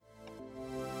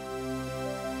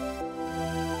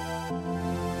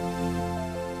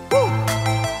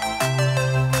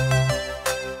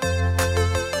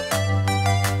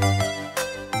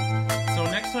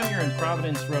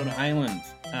Island,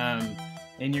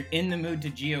 and you're in the mood to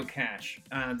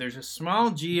geocache, there's a small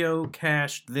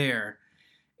geocache there,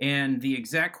 and the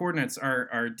exact coordinates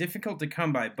are difficult to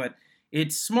come by, but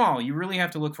it's small. You really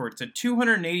have to look for it. It's a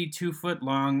 282-foot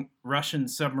long Russian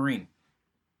submarine.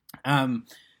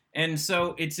 And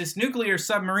so it's this nuclear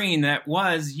submarine that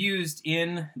was used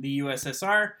in the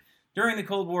USSR during the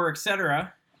Cold War,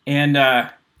 etc. And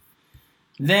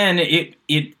then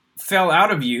it fell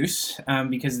out of use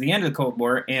because of the end of the Cold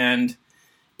War, and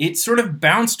it sort of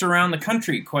bounced around the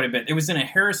country quite a bit. It was in a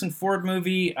Harrison Ford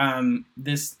movie.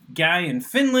 This guy in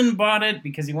Finland bought it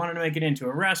because he wanted to make it into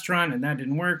a restaurant, and that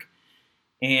didn't work.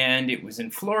 And it was in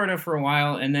Florida for a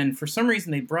while, and then for some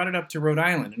reason they brought it up to Rhode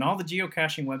Island, and all the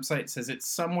geocaching websites says it's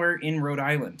somewhere in Rhode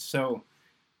Island. So,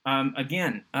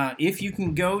 again, if you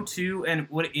can go to, and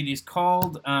what it is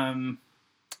called, let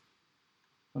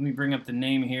me bring up the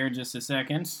name here just a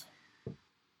second.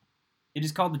 It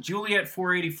is called the Juliet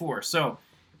 484. So,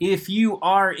 if you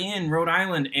are in Rhode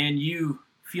Island and you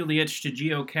feel the itch to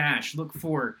geocache, look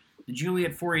for the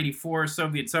Juliet 484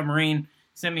 Soviet submarine.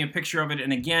 Send me a picture of it,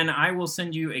 and again, I will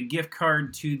send you a gift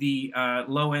card to the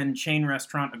low-end chain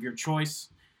restaurant of your choice.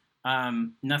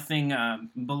 Nothing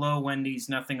below Wendy's,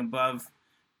 nothing above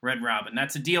Red Robin.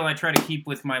 That's a deal I try to keep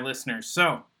with my listeners.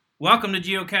 So, welcome to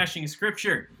Geocaching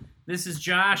Scripture. This is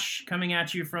Josh coming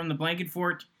at you from the Blanket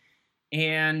Fort,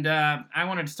 and I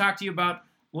wanted to talk to you about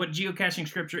what Geocaching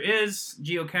Scripture is.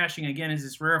 Geocaching, again, is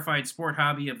this rarefied sport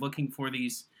hobby of looking for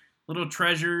these little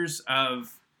treasures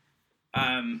of...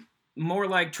 more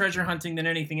like treasure hunting than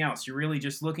anything else. You're really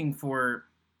just looking for,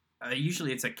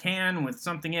 usually it's a can with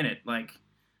something in it, like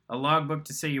a logbook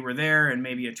to say you were there and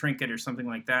maybe a trinket or something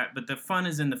like that. But the fun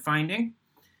is in the finding.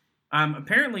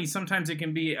 Apparently, sometimes it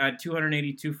can be a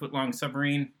 282-foot long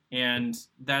submarine, and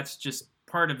that's just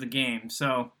part of the game.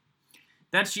 So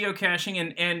that's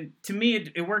geocaching, and to me,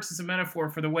 it works as a metaphor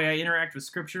for the way I interact with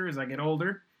Scripture as I get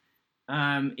older,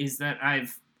 is that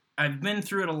I've been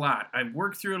through it a lot. I've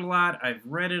worked through it a lot. I've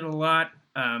read it a lot.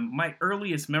 My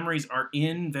earliest memories are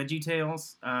in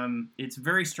VeggieTales. It's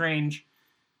very strange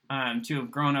to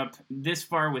have grown up this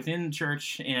far within the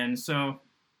church, and so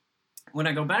when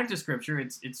I go back to Scripture,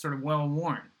 it's sort of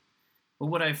well-worn. But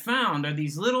what I found are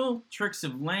these little tricks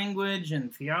of language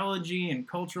and theology and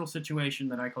cultural situation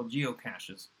that I call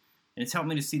geocaches, and it's helped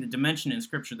me to see the dimension in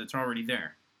Scripture that's already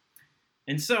there.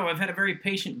 And so I've had a very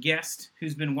patient guest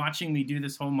who's been watching me do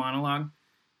this whole monologue,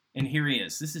 and here he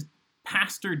is. This is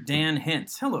Pastor Dan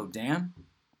Hintz. Hello, Dan.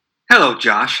 Hello,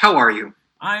 Josh. How are you?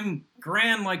 I'm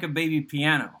grand like a baby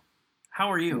piano.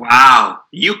 How are you? Wow,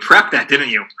 you prepped that, didn't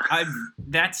you?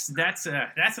 That's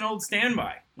an old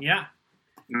standby. Yeah.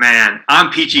 Man, I'm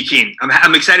peachy keen.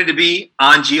 I'm excited to be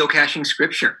on Geocaching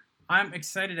Scripture. I'm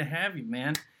excited to have you,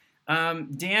 man.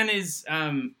 Dan is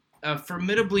a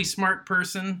formidably smart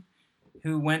person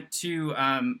who went to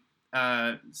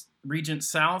Regent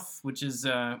South, which is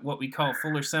what we call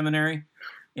Fuller Seminary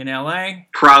in L.A.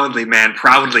 Proudly, man,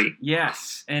 proudly.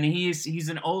 Yes, and he's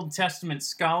an Old Testament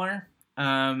scholar,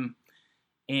 and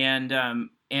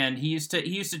he used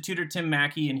to tutor Tim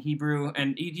Mackey in Hebrew,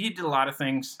 and he did a lot of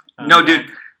things. No, dude.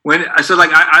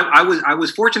 I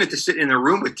was fortunate to sit in the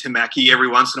room with Tim Mackey every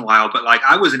once in a while, but like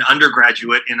I was an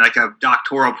undergraduate in like a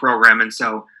doctoral program, and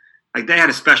so. Like they had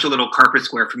a special little carpet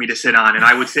square for me to sit on, and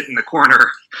I would sit in the corner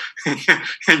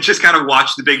and just kind of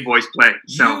watch the big boys play.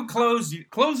 So you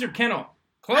close your kennel.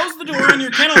 Close the door on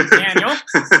your kennel, Daniel.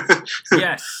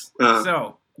 Yes.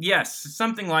 Yes,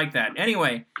 something like that.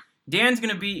 Anyway, Dan's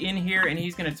going to be in here, and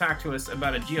he's going to talk to us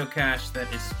about a geocache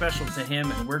that is special to him,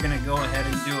 and we're going to go ahead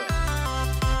and do it.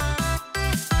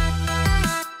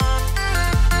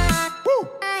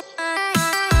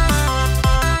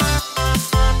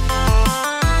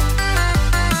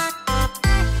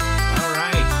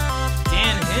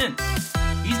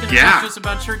 Talk to us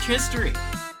about church history.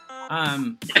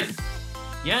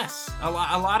 Yes, a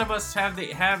lot of us have.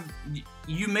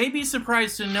 You may be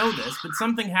surprised to know this, but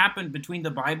something happened between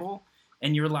the Bible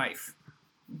and your life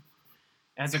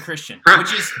as a Christian,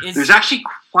 which is there's actually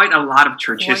quite a lot of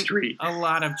church history. A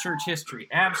lot of church history,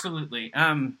 absolutely.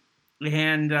 The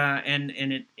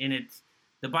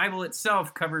Bible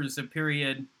itself covers a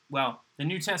period. Well, the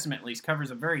New Testament at least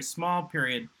covers a very small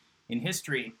period in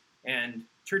history, and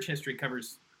church history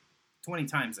covers 20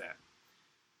 times that.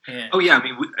 And, I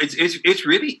mean, it's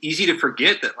really easy to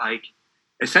forget that, like,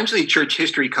 essentially church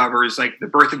history covers, like, the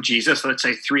birth of Jesus, let's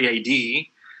say 3 A.D.,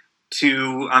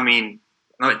 to, I mean,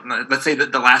 let's say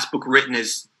that the last book written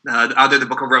is either the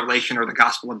book of Revelation or the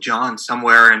Gospel of John,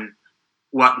 somewhere in,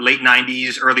 late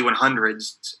 90s, early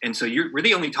 100s. And so you're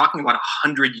really only talking about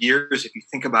 100 years if you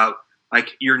think about,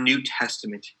 like, your New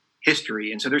Testament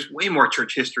history. And so there's way more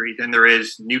church history than there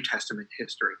is New Testament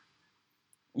history.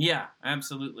 Yeah,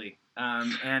 absolutely.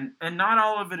 And not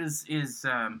all of it is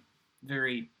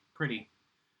very pretty.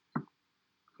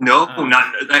 No,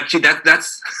 not actually.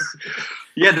 That's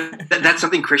yeah. That's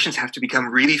something Christians have to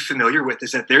become really familiar with.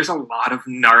 Is that there's a lot of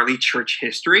gnarly church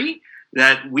history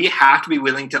that we have to be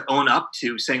willing to own up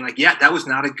to, saying like, yeah, that was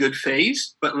not a good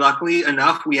phase, but luckily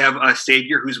enough, we have a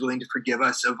Savior who's willing to forgive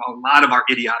us of a lot of our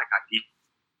idiotic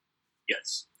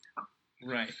ideas.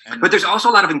 Right. But there's also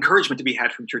a lot of encouragement to be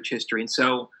had from church history, and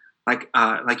so.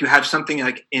 Like you have something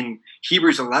like in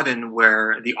Hebrews 11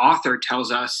 where the author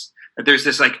tells us that there's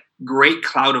this like great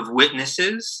cloud of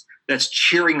witnesses that's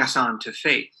cheering us on to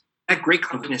faith. That great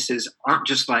cloud of witnesses aren't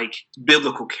just like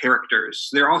biblical characters.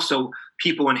 They're also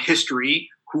people in history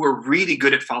who are really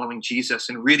good at following Jesus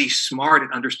and really smart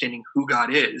at understanding who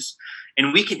God is.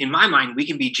 And we can, in my mind, we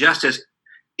can be just as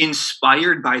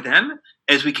inspired by them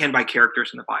as we can by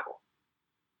characters in the Bible.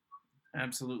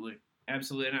 Absolutely.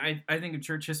 Absolutely. And I think of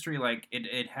church history like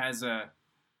it has a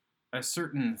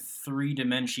certain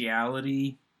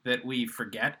three-dimensionality that we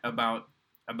forget about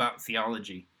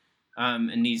theology.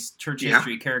 And these church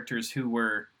history characters who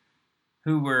were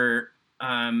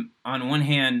on one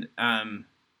hand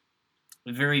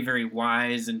very, very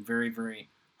wise and very, very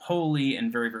holy and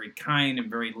very, very kind and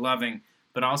very loving,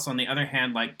 but also on the other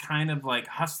hand like kind of like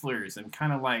hustlers and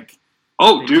kind of like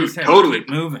totally keep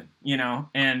moving,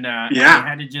 and they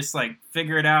had to just like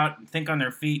figure it out and think on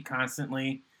their feet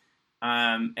constantly,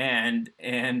 and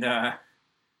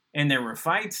there were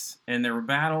fights and there were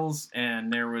battles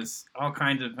and there was all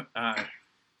kinds of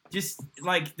just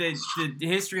like the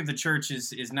history of the church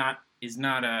is not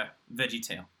a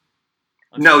VeggieTale.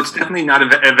 No, it's definitely not a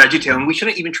VeggieTale, and we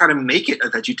shouldn't even try to make it a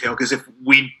VeggieTale because if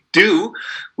we do,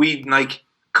 we like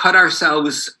cut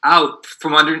ourselves out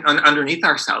from underneath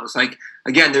ourselves. Like,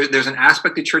 again, there's an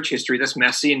aspect of church history that's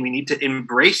messy, and we need to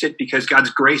embrace it because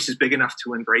God's grace is big enough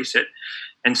to embrace it.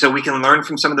 And so we can learn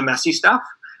from some of the messy stuff,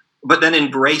 but then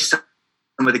embrace some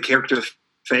of the characters of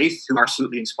faith who are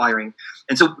absolutely inspiring.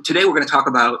 And so today we're going to talk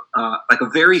about like a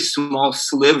very small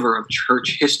sliver of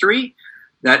church history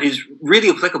that is really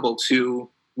applicable to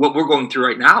what we're going through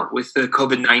right now with the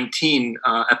COVID-19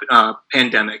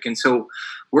 pandemic. And so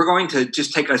we're going to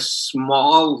just take a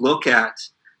small look at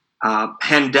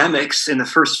pandemics in the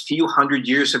first few hundred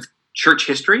years of church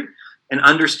history and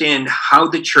understand how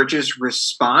the church's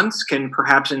response can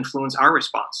perhaps influence our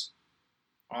response.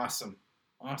 Awesome.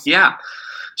 Yeah.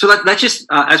 So let's just,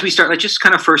 as we start, let's just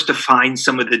kind of first define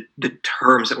some of the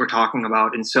terms that we're talking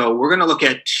about. And so we're going to look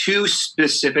at two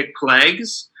specific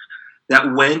plagues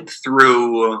that went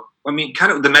through,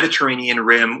 kind of the Mediterranean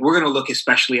rim. We're going to look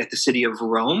especially at the city of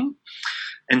Rome.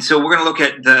 And so we're going to look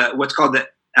at what's called the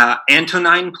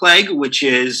Antonine Plague, which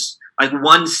is like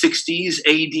 160s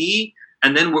AD.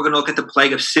 And then we're going to look at the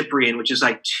plague of Cyprian, which is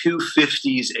like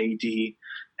 250s AD.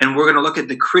 And we're going to look at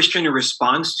the Christian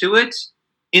response to it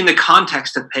in the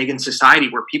context of pagan society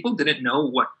where people didn't know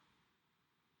what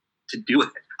to do with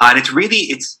it. And it's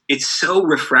really, it's so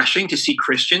refreshing to see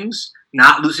Christians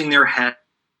not losing their head,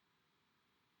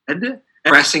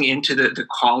 pressing into the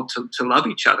call to love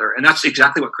each other. And that's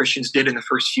exactly what Christians did in the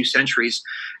first few centuries.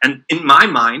 And in my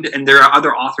mind, and there are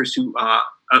other authors who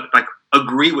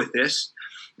agree with this,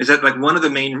 is that like one of the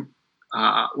main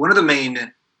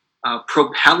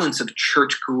propellants of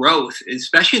church growth,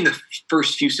 especially in the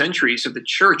first few centuries of the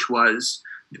church,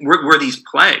 were these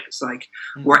plagues. Like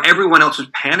where everyone else was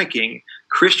panicking,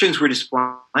 Christians were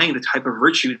displaying the type of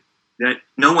virtue that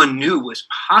no one knew was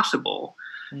possible.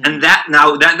 And that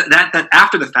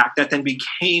after the fact, that then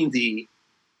became the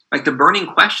burning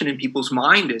question in people's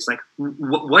mind is like,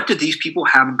 what did these people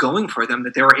have going for them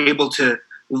that they were able to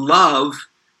love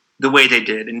the way they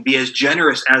did and be as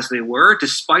generous as they were,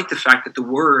 despite the fact that the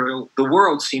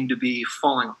world seemed to be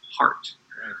falling apart.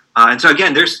 Right. And so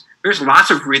again, there's lots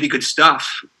of really good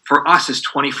stuff for us as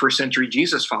 21st century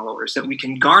Jesus followers that we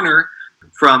can garner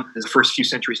from the first few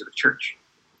centuries of the church.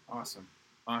 Awesome.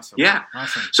 Yeah.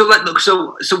 Awesome.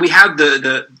 So we have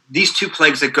these two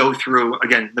plagues that go through,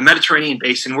 again, the Mediterranean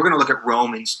basin. We're going to look at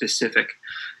Rome in specific.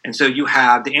 And so you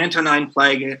have the Antonine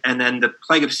Plague and then the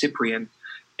plague of Cyprian.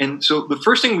 And so the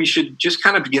first thing we should just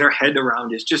kind of get our head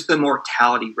around is just the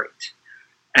mortality rate.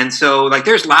 And so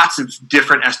there's lots of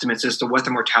different estimates as to what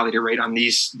the mortality rate on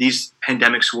these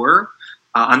pandemics were.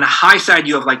 On the high side,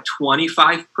 you have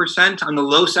 25%. On the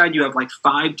low side, you have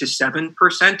 5 to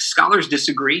 7%. Scholars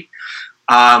disagree.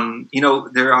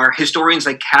 There are historians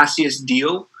like Cassius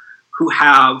Dio who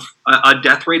have a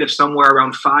death rate of somewhere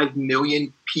around 5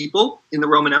 million people in the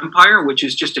Roman Empire, which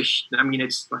is just it's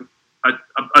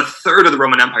a third of the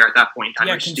Roman Empire at that point in time.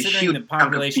 Yeah, which is a considering huge the chunk of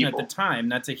population at people. the time,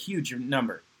 that's a huge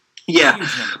number. Yeah,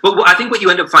 but I think what you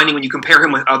end up finding when you compare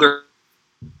him with other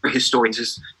historians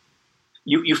is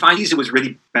you find it was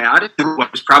really bad. It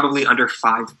was probably under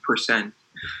 5%.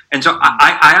 And so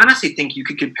I honestly think you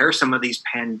could compare some of these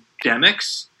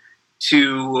pandemics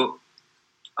to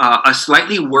a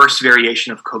slightly worse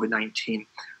variation of COVID-19.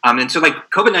 And so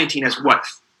like COVID-19 has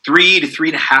 3 to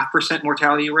 3.5%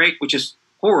 mortality rate, which is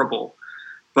horrible.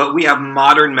 But we have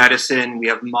modern medicine, we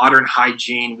have modern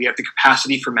hygiene, we have the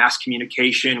capacity for mass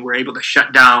communication. We're able to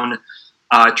shut down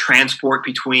transport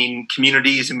between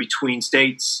communities and between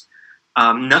states.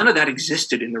 None of that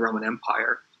existed in the Roman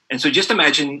Empire. And so just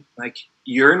imagine, like,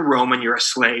 you're in Rome and you're a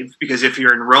slave, because if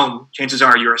you're in Rome, chances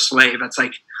are you're a slave. That's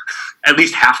like at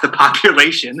least half the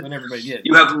population. When everybody did.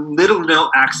 You have little to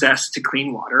no access to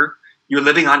clean water. You're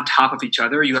living on top of each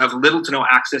other. You have little to no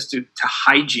access to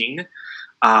hygiene.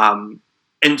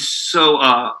 And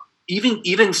so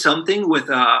even something with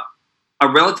a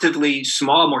relatively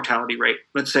small mortality rate,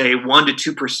 let's say 1 to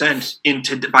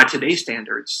 2% by today's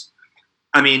standards.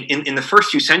 I mean, in the first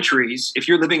few centuries, if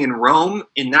you're living in Rome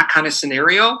in that kind of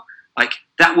scenario, like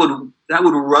that would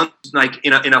run like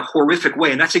in a horrific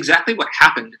way, and that's exactly what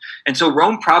happened. And so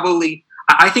Rome probably,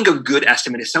 I think a good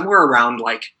estimate is somewhere around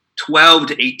like 12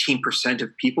 to 18%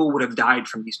 of people would have died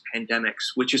from these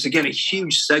pandemics, which is again a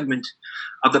huge segment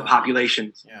of the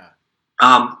population.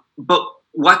 Yeah. But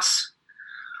what's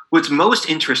most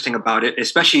interesting about it,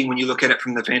 especially when you look at it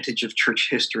from the vantage of church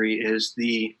history, is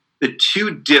the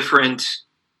two different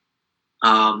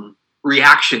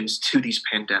reactions to these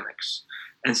pandemics.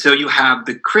 And so you have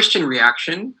the Christian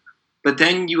reaction, but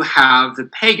then you have the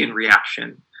pagan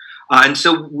reaction. And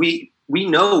so we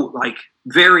know, like,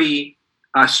 very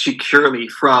securely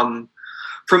from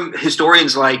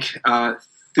historians like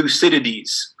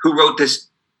Thucydides, who wrote this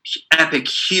epic,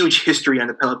 huge history on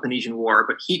the Peloponnesian War,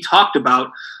 but he talked about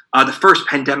the first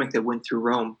pandemic that went through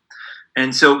Rome.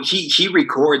 And so he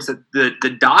records that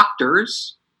the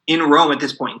doctors in Rome at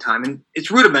this point in time, and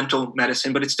it's rudimental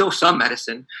medicine, but it's still some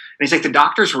medicine. And he's like, the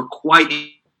doctors were quite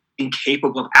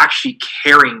incapable of actually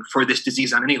caring for this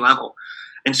disease on any level.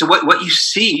 And so what you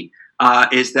see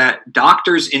is that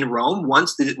doctors in Rome,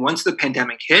 once the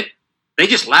pandemic hit, they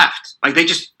just left. Like they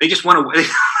just went away.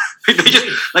 They just,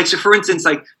 like, so for instance,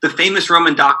 like the famous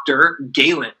Roman doctor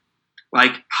Galen,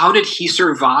 like, how did he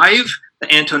survive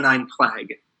the Antonine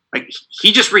Plague? Like,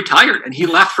 he just retired and he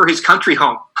left for his country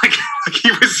home. Like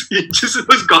he just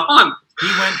was gone. He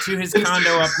went to his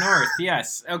condo up north.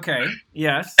 Yes. Okay.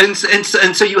 Yes. And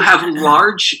so you have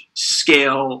large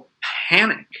scale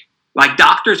panic. Like,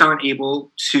 doctors aren't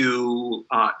able to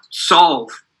solve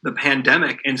the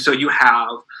pandemic, and so you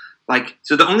have, like,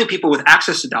 so the only people with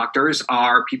access to doctors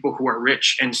are people who are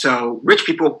rich. And so rich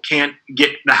people can't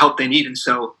get the help they need. And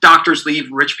so doctors leave,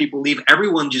 rich people leave,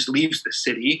 everyone just leaves the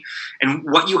city. And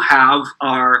what you have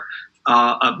are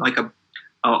a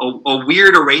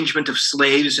weird arrangement of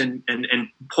slaves and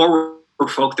poor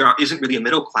folk. There isn't really a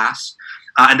middle class.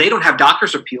 And they don't have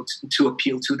doctors to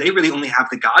appeal to. They really only have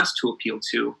the gods to appeal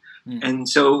to. Mm. And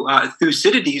so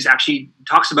Thucydides actually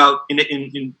talks about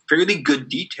in fairly good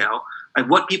detail like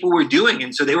what people were doing.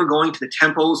 And so they were going to the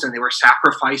temples and they were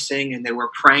sacrificing and they were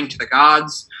praying to the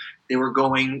gods. They were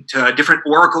going to different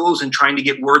oracles and trying to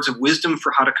get words of wisdom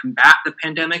for how to combat the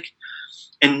pandemic.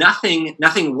 And nothing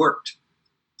worked.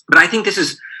 But I think this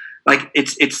is like,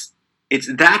 it's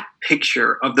that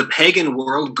picture of the pagan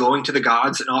world going to the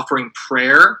gods and offering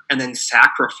prayer and then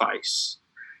sacrifice.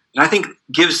 And I think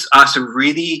gives us a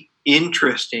really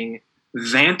interesting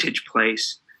vantage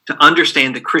place to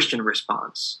understand the Christian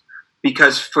response.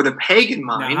 Because for the pagan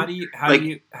mind, now,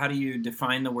 how do you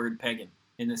define the word pagan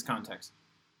in this context?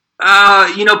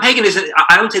 Pagan isn't.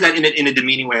 I don't say that in a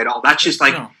demeaning way at all. That's just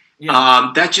like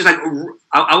that's just like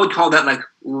I would call that like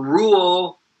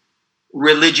rural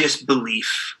religious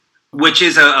belief, which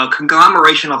is a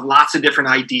conglomeration of lots of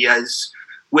different ideas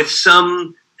with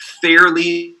some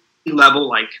fairly level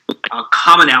like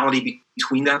commonality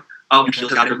between them. If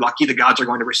you're lucky, the gods are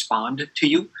going to respond to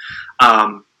you.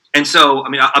 And so, I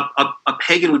mean, a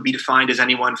pagan would be defined as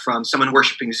anyone from someone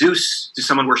worshiping Zeus to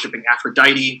someone worshiping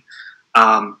Aphrodite.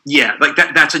 Like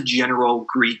that's a general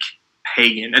Greek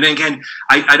pagan. And again,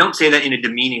 I don't say that in a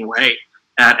demeaning way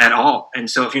at all. And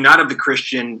so if you're not of the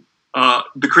Christian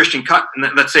cut,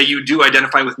 and let's say you do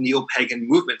identify with neo-pagan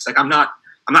movements, like I'm not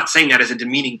saying that as a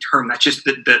demeaning term. That's just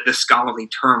the scholarly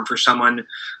term for someone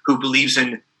who believes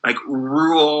in like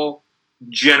rural,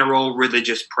 general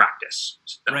religious practice.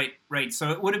 Right.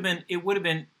 So it would have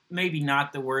been maybe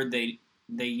not the word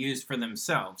they used for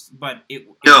themselves, but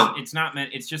it's not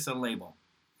meant. It's just a label.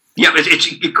 Yeah, it's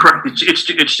correct.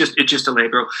 It's just a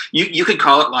label. You could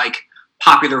call it like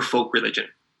popular folk religion.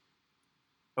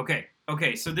 Okay.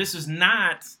 So this is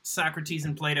not Socrates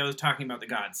and Plato talking about the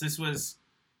gods. This was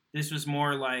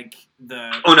more like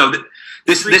the. Oh no!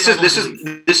 This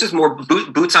is more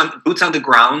boots on the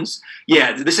grounds.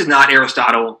 Yeah, this is not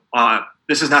Aristotle.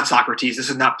 This is not Socrates. This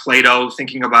is not Plato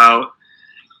thinking about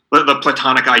the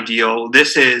Platonic ideal.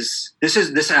 This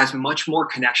has much more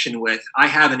connection with, I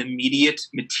have an immediate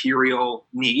material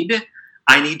need.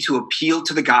 I need to appeal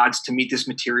to the gods to meet this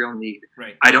material need.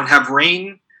 Right. I don't have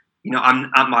rain.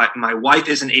 My wife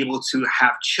isn't able to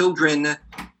have children.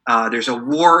 There's a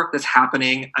war that's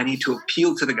happening. I need to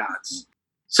appeal to the gods.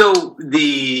 So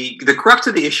the crux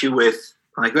of the issue with,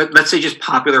 like, let's say just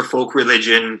popular folk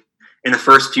religion in the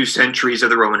first few centuries of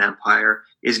the Roman Empire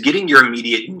is getting your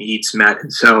immediate needs met.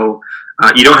 And so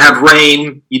you don't have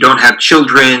rain, you don't have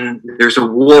children, there's a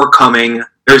war coming,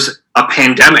 there's a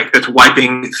pandemic that's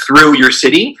wiping through your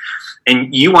city,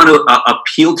 and you want to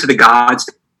appeal to the gods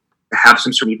to have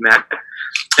some sort of need met.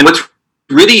 And what's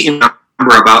really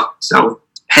about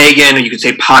pagan, or you could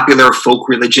say popular folk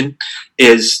religion,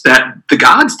 is that the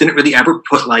gods didn't really ever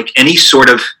put like any sort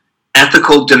of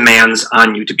ethical demands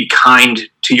on you to be kind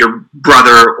to your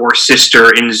brother or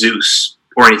sister in Zeus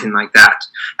or anything like that.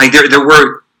 Like there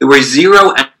were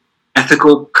zero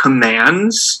ethical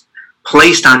commands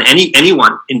placed on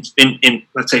anyone in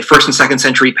let's say 1st and 2nd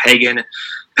century pagan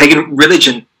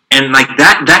religion. And like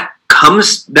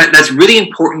that's really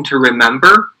important to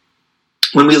remember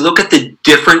when we look at the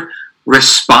different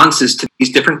responses to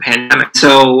these different pandemics.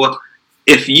 So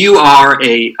if you are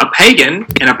a pagan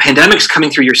and a pandemic's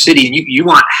coming through your city and you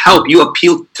want help, you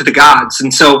appeal to the gods.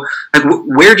 And so like,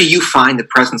 where do you find the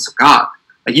presence of God?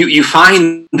 Like, you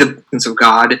find the presence of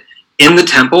God in the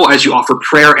temple as you offer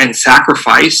prayer and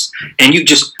sacrifice, and you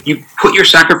put your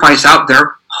sacrifice out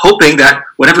there, hoping that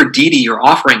whatever deity you're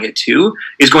offering it to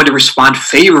is going to respond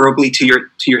favorably to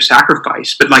your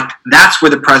sacrifice. But like, that's where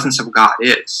the presence of God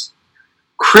is.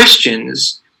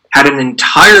 Christians had an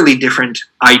entirely different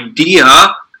idea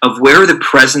of where the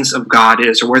presence of God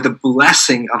is, or where the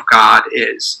blessing of God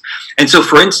is. And so,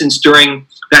 for instance, during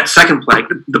that second plague,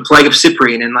 the plague of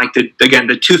Cyprian, in like the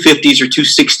 250s or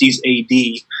 260s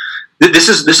AD, this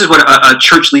is what a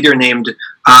church leader named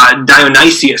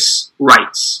Dionysius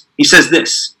writes. He says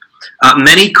this: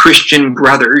 many Christian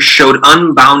brothers showed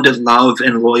unbounded love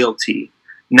and loyalty,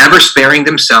 never sparing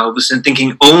themselves and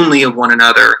thinking only of one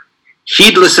another.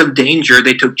 Heedless of danger,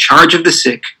 they took charge of the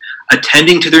sick,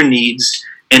 attending to their needs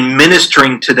and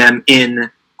ministering to them in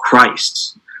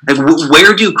Christ. Like,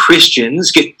 where do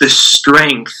Christians get the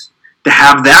strength to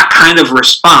have that kind of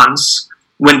response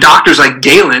when doctors like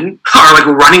Galen are like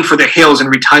running for the hills and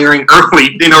retiring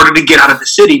early in order to get out of the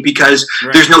city because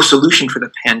there's no solution for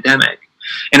the pandemic?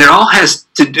 And it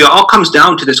all comes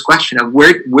down to this question of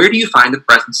where do you find the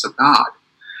presence of God?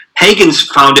 Pagans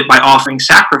found it by offering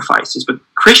sacrifices, but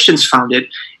Christians found it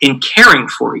in caring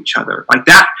for each other. Like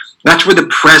that's where the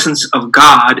presence of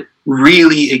God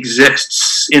really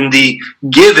exists, in the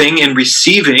giving and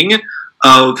receiving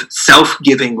of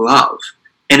self-giving love.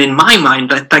 And in my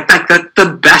mind, that's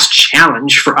the best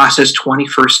challenge for us as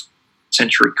 21st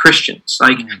century Christians.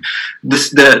 Like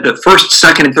the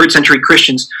 1st, 2nd, and 3rd century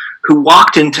Christians who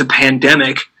walked into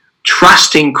pandemic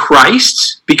trusting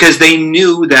Christ because they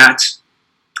knew that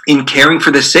in caring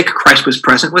for the sick, Christ was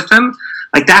present with them.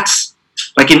 Like that's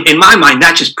like in my mind,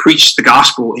 that just preached the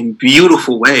gospel in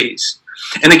beautiful ways.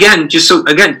 And again, just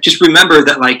remember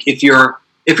that like if you're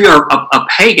a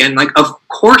pagan, like of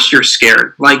course you're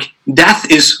scared. Like death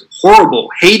is horrible,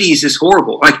 Hades is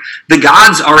horrible. Like the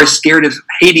gods are as scared of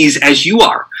Hades as you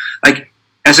are. Like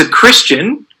as a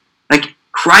Christian, like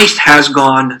Christ has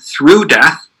gone through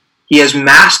death. He has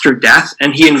mastered death,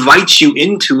 and he invites you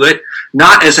into it,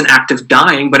 not as an act of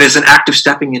dying, but as an act of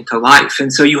stepping into life.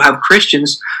 And so you have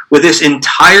Christians with this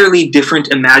entirely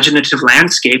different imaginative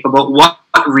landscape about what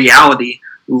reality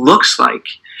looks like.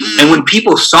 And when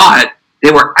people saw it,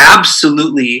 they were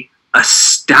absolutely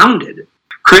astounded.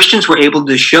 Christians were able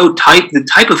to show the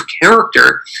type of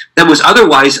character that was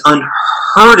otherwise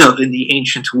unheard of in the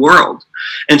ancient world.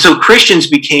 And so Christians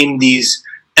became these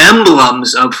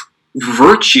emblems of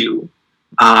virtue,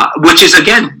 which is,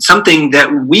 again, something that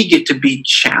we get to be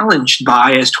challenged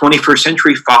by as 21st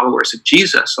century followers of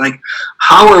Jesus. Like,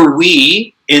 how are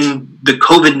we in the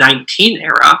COVID-19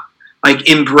 era, like,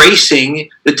 embracing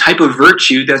the type of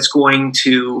virtue that's going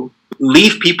to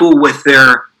leave people with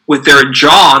their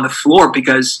jaw on the floor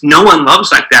because no one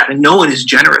loves like that and no one is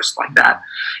generous like that?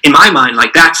 In my mind,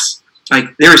 like, that's,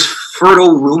 like, there's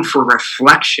fertile room for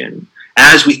reflection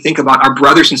as we think about our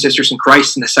brothers and sisters in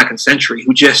Christ in the second century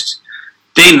who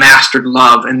they mastered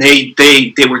love, and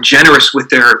they were generous with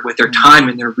their time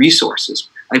and their resources.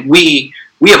 Like we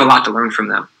have a lot to learn from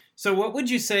them. So what would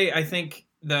you say, I think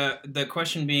the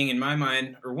question being in my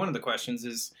mind, or one of the questions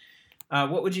is,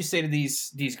 what would you say to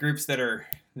these groups that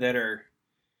are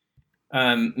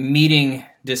meeting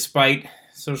despite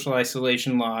social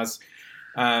isolation laws?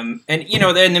 And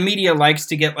then the media likes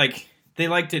to get they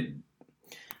like to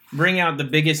bring out the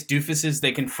biggest doofuses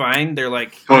they can find. They're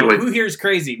like, totally. Who here is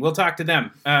crazy? We'll talk to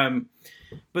them.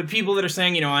 But people that are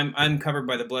saying, I'm covered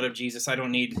by the blood of Jesus. I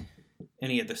don't need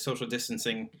any of the social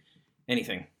distancing,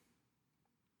 anything.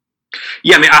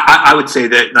 Yeah, I mean, I would say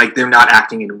that they're not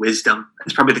acting in wisdom.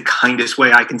 It's probably the kindest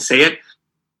way I can say it.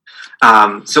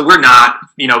 So we're not,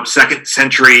 second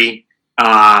century,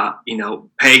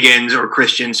 pagans or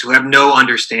Christians who have no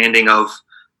understanding of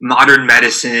modern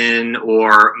medicine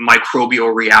or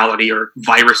microbial reality or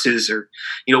viruses or,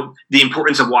 the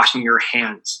importance of washing your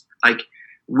hands.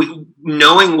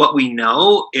 Knowing what we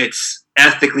know, it's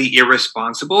ethically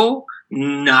irresponsible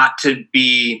not to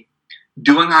be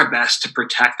doing our best to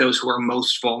protect those who are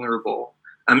most vulnerable,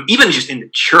 even just in the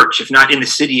church, if not in the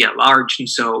city at large. And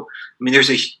so,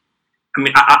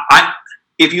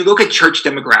 if you look at church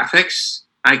demographics,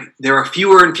 there are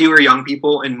fewer and fewer young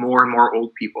people and more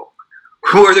old people.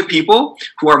 Who are the people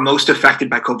who are most affected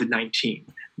by COVID-19?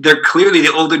 They're clearly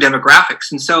the older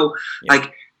demographics. And so,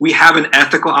 we have an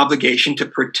ethical obligation to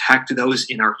protect those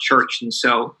in our church. And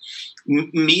so,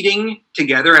 meeting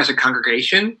together as a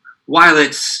congregation, while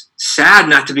it's sad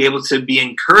not to be able to be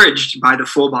encouraged by the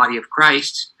full body of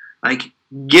Christ,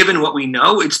 given what we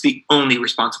know, it's the only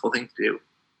responsible thing to do.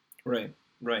 Right.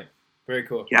 Very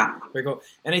cool. Yeah. Very cool.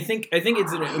 And I think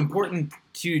it's important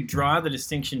to draw the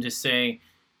distinction to say,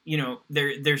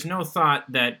 there's no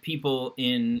thought that people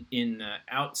in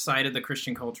outside of the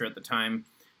Christian culture at the time,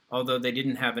 although they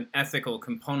didn't have an ethical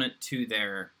component to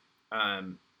their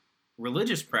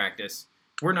religious practice,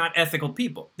 we're not ethical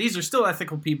people. These are still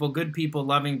ethical people, good people,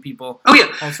 loving people. Oh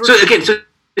yeah. So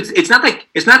it's not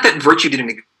that virtue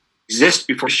didn't exist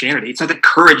before Christianity. It's not that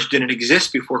courage didn't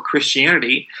exist before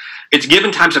Christianity. It's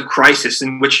given times of crisis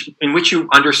in which you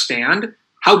understand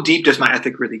how deep does my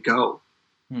ethic really go.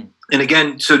 And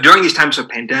again, so during these times of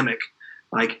pandemic,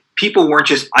 people weren't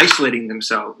just isolating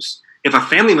themselves. If a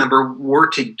family member were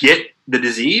to get the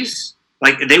disease,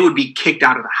 they would be kicked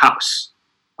out of the house,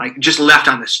 just left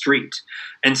on the street.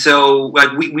 And so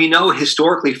we know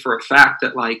historically for a fact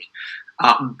that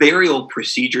burial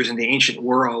procedures in the ancient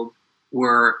world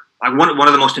were one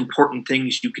of the most important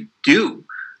things you could do.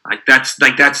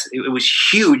 It was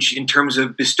huge in terms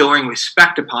of bestowing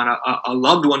respect upon a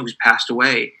loved one who's passed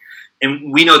away.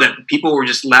 And we know that people were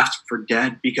just left for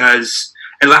dead in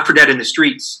the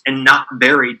streets and not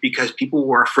buried because people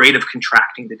were afraid of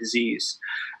contracting the disease.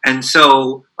 And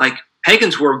so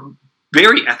pagans were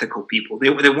very ethical people.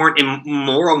 They weren't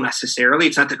immoral necessarily.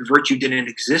 It's not that virtue didn't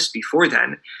exist before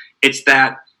then. It's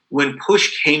that when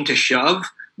push came to shove,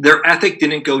 their ethic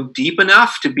didn't go deep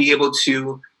enough to be able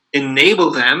to enable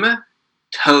them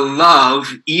to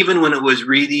love even when it was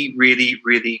really, really,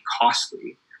 really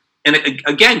costly. And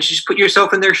again, just put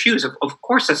yourself in their shoes. Of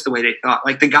course, that's the way they thought.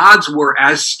 The gods were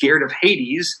as scared of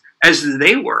Hades as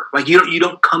they were. You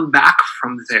don't come back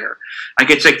from there.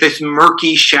 It's this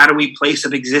murky, shadowy place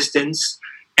of existence,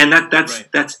 and that's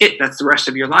it. That's the rest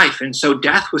of your life. And so,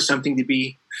 death was something to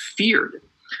be feared.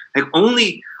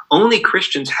 Only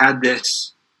Christians had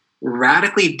this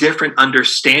radically different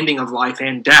understanding of life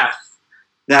and death.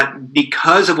 That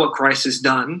because of what Christ has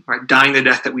done, dying the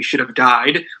death that we should have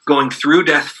died, going through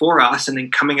death for us, and then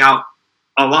coming out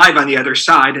alive on the other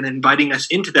side and inviting us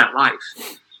into that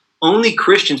life. Only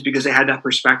Christians, because they had that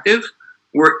perspective,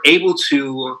 were able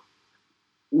to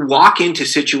walk into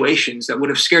situations that would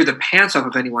have scared the pants off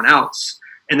of anyone else.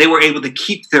 And they were able to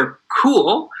keep their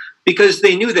cool because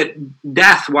they knew that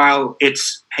death, while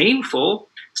it's painful,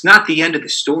 it's not the end of the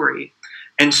story.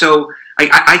 And so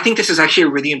I think this is actually a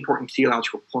really important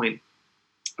theological point,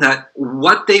 that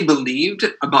what they believed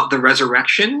about the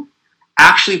resurrection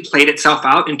actually played itself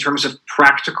out in terms of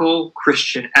practical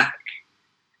Christian ethic.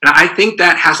 And I think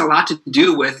that has a lot to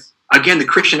do with, again, the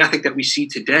Christian ethic that we see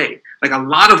today. A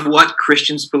lot of what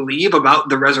Christians believe about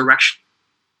the resurrection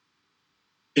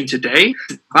today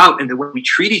about and the way we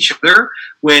treat each other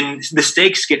when the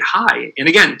stakes get high. And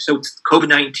again, so it's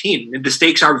COVID-19, the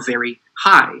stakes are very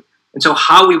high. And so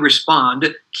how we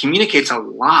respond communicates a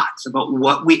lot about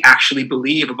what we actually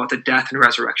believe about the death and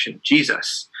resurrection of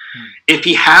Jesus. If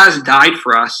he has died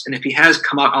for us, and if he has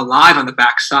come out alive on the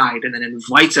backside and then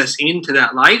invites us into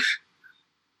that life,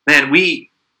 man,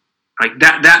 Like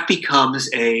that becomes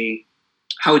a,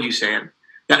 how would you say it?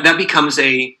 That becomes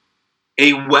a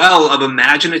well of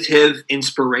imaginative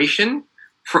inspiration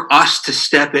for us to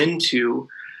step into,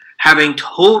 having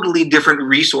totally different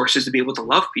resources to be able to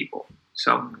love people.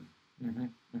 So, mm-hmm,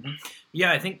 mm-hmm.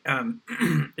 Yeah, I think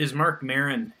is Mark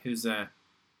Maron, he's an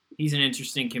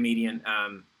interesting comedian,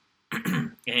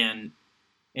 and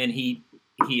he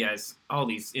has all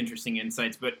these interesting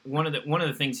insights. But one of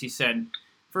the things he said,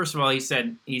 first of all, he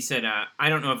said I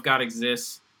don't know if God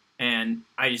exists, and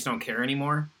I just don't care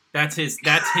anymore. That's his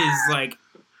like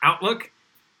outlook.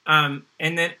 And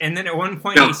then at one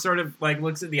point he sort of like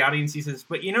looks at the audience. He says,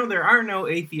 "But there are no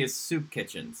atheist soup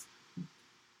kitchens."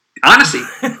 Honestly,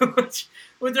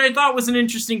 which I thought was an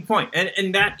interesting point.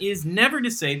 And that is never to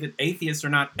say that atheists are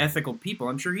not ethical people.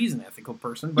 I'm sure he's an ethical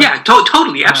person. But, yeah,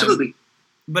 totally, absolutely.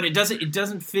 But it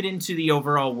doesn't fit into the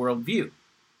overall worldview.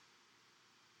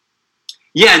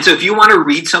 Yeah, and so if you want to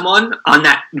read someone on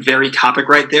that very topic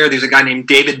right there, there's a guy named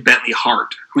David Bentley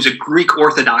Hart, who's a Greek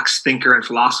Orthodox thinker and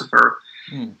philosopher.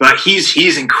 But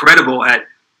he's incredible at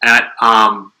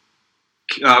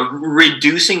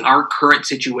reducing our current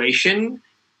situation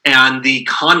and the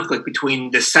conflict between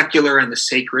the secular and the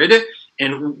sacred,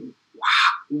 and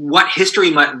what history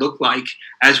might look like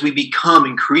as we become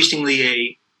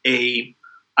increasingly a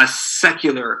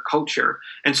secular culture.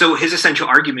 And so his essential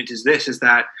argument is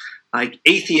that like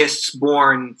atheists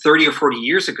born 30 or 40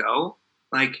 years ago,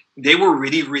 like they were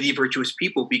really, really virtuous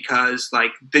people because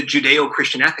like the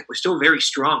Judeo-Christian ethic was still very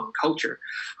strong in culture.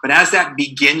 But as that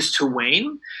begins to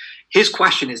wane, his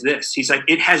question is this. He's like,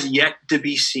 it has yet to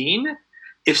be seen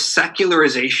if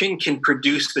secularization can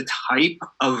produce the type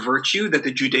of virtue that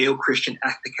the Judeo-Christian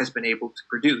ethic has been able to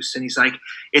produce. And he's like,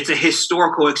 it's a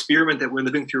historical experiment that we're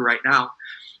living through right now.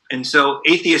 And so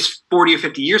atheists 40 or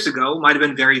 50 years ago might have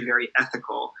been very, very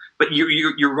ethical. But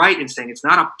you're right in saying it's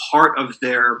not a part of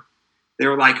their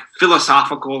like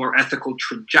philosophical or ethical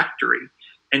trajectory.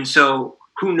 And so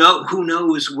who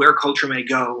knows where culture may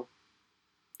go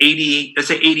 80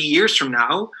 years from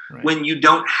now, right, when you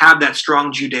don't have that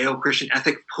strong Judeo-Christian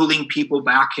ethic pulling people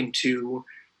back into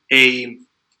a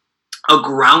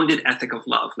grounded ethic of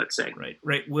love, let's say.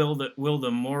 Right. Will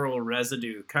the moral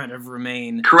residue kind of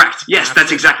remain? Correct. Yes,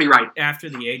 that's exactly right. After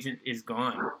the agent is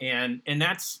gone, and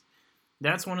that's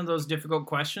one of those difficult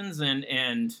questions,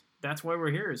 and that's why we're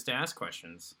here, is to ask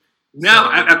questions. No,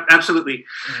 absolutely.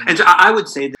 And so I would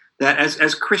say that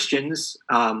as Christians,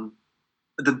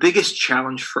 the biggest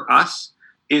challenge for us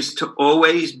is to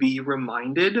always be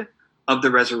reminded of the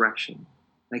resurrection.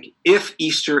 Like, if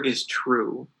Easter is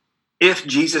true, if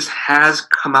Jesus has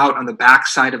come out on the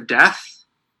backside of death,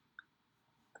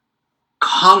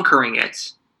 conquering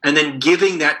it, and then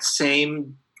giving that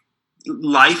same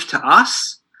life to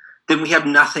us, then we have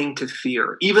nothing to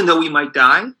fear. Even though we might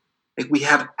die, like, we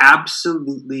have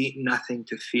absolutely nothing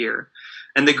to fear.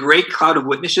 And the great cloud of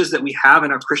witnesses that we have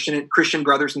in our Christian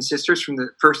brothers and sisters from the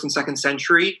 1st and 2nd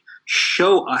century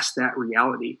show us that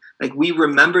reality. Like, we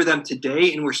remember them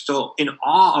today, and we're still in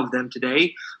awe of them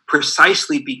today,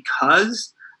 precisely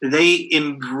because they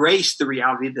embraced the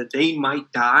reality that they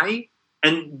might die,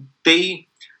 and they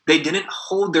didn't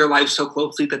hold their lives so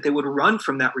closely that they would run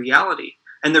from that reality.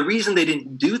 And the reason they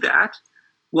didn't do that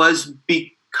was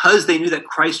because they knew that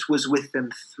Christ was with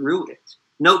them through it.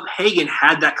 No pagan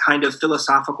had that kind of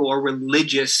philosophical or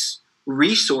religious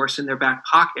resource in their back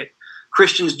pocket.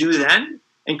 Christians do then,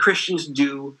 and Christians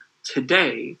do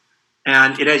today.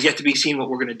 And it has yet to be seen what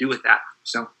we're going to do with that.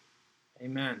 So,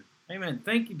 Amen.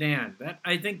 Thank you, Dan.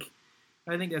 I think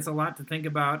that's a lot to think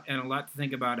about, and a lot to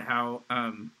think about how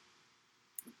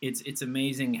it's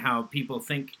amazing how people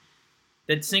think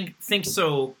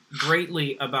so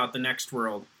greatly about the next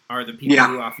world are the people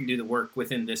who often do the work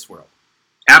within this world.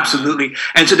 Absolutely.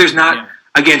 And so there's not,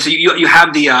 again, so you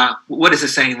have the, what is the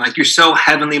saying? Like, you're so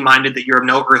heavenly minded that you're of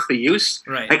no earthly use.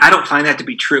 Right. Like, I don't find that to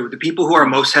be true. The people who are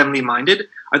most heavenly minded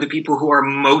are the people who are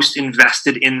most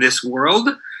invested in this world,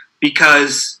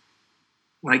 because,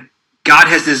 like, God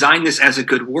has designed this as a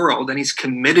good world, and he's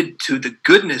committed to the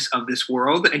goodness of this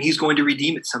world, and he's going to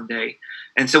redeem it someday.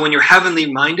 And so when you're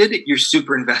heavenly minded, you're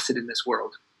super invested in this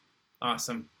world.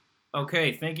 Awesome.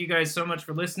 Okay. Thank you guys so much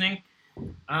for listening.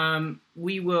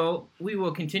 We will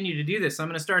continue to do this. I'm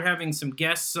going to start having some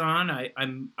guests on.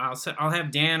 I'll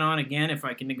have Dan on again if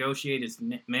I can negotiate his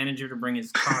manager to bring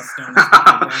his costs down.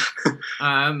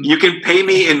 Like you can pay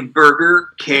me in Burger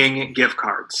King gift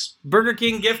cards. Burger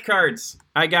King gift cards.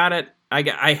 I got it.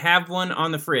 I have one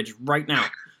on the fridge right now.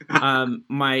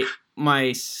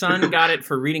 My son got it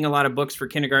for reading a lot of books for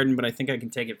kindergarten, but I think I can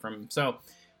take it from him. So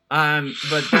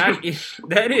But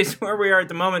that is where we are at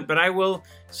the moment. But I will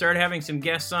start having some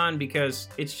guests on because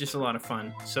it's just a lot of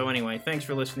fun. So anyway, thanks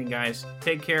for listening, guys.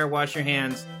 Take care. Wash your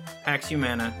hands. Pax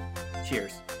Humana.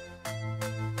 Cheers.